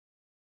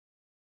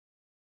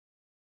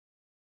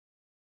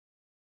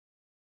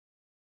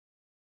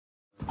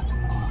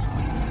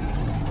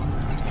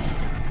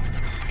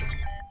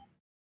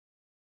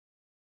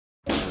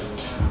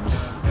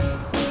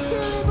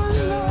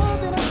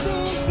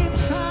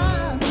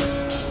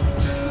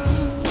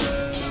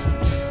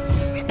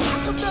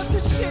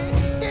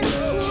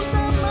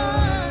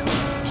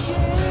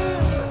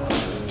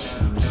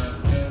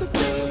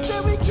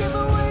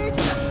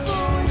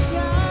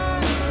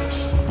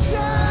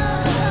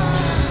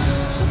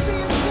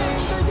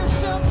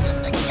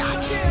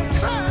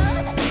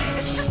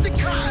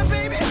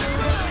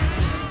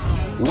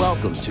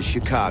Welcome to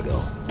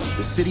Chicago,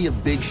 the city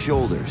of big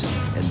shoulders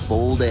and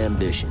bold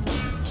ambition.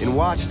 In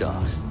Watch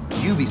Dogs,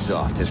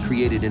 Ubisoft has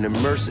created an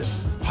immersive,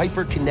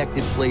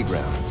 hyper-connected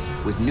playground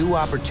with new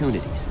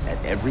opportunities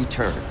at every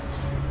turn.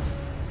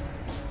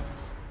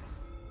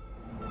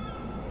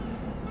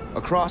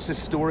 Across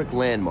historic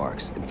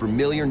landmarks and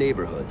familiar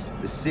neighborhoods,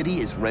 the city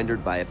is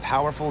rendered by a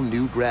powerful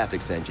new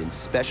graphics engine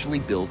specially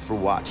built for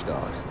Watch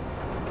Dogs.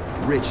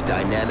 Rich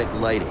dynamic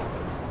lighting,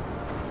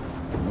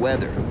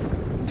 weather,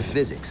 and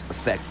physics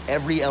affect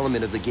every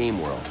element of the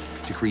game world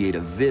to create a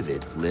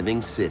vivid,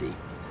 living city.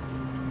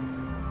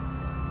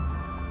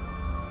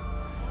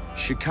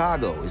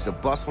 Chicago is a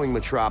bustling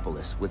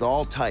metropolis with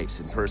all types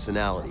and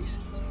personalities.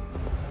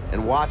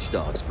 And Watch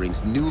Dogs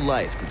brings new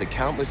life to the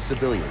countless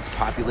civilians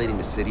populating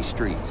the city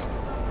streets.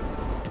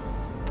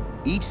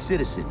 Each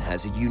citizen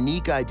has a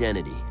unique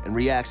identity and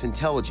reacts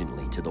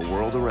intelligently to the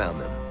world around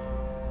them.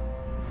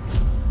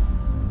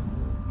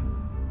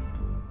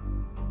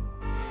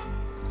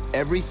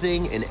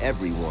 Everything and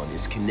everyone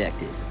is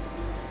connected.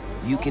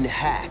 You can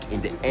hack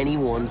into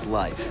anyone's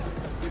life.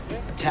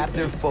 Tap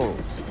their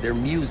phones, their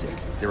music,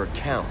 their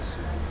accounts.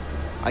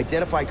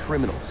 Identify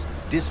criminals,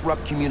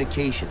 disrupt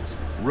communications,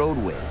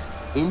 roadways,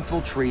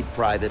 infiltrate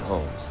private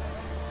homes.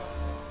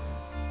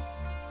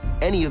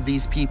 Any of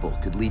these people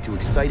could lead to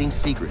exciting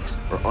secrets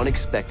or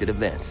unexpected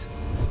events.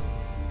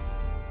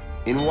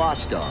 In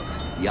Watch Dogs,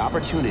 the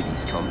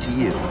opportunities come to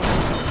you.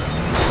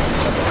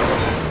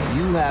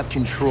 You have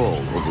control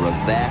over a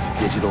vast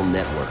digital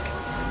network.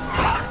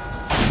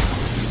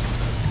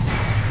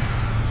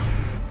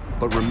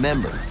 But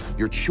remember,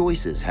 your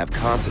choices have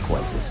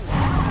consequences.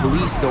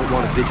 Police don't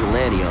want a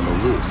vigilante on the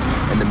loose,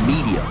 and the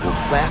media will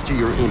plaster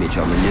your image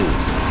on the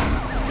news.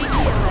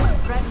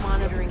 CTOS threat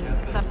monitoring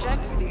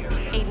subject,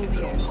 Aiden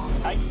Pierce.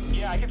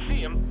 Yeah, I can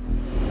see him.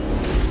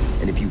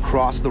 And if you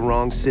cross the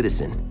wrong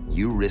citizen,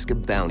 you risk a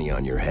bounty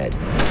on your head.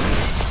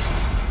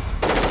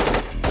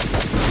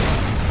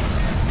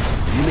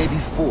 You may be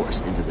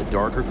forced into the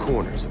darker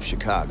corners of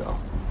Chicago.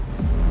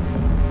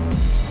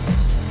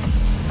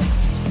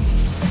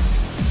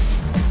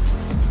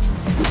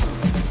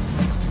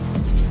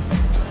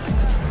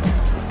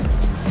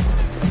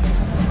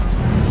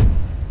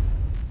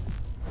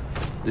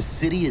 The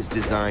city is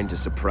designed to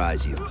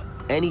surprise you.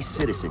 Any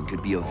citizen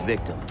could be a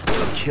victim,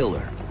 a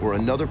killer, or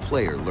another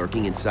player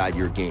lurking inside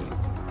your game.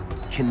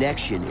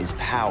 Connection is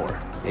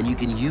power, and you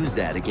can use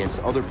that against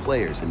other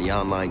players in the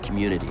online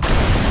community.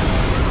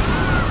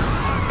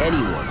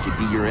 Anyone could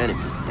be your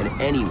enemy,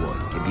 and anyone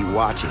can be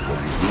watching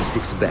when you least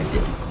expect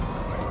it.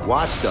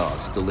 Watch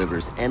Dogs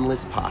delivers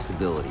endless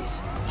possibilities,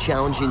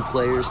 challenging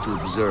players to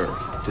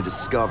observe, to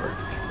discover,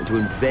 and to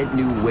invent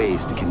new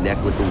ways to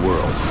connect with the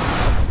world.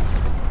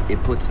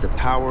 It puts the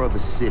power of a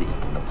city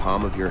in the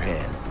palm of your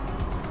hand.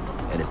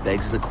 And it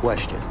begs the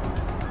question,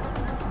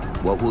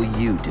 what will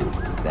you do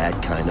with that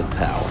kind of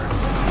power?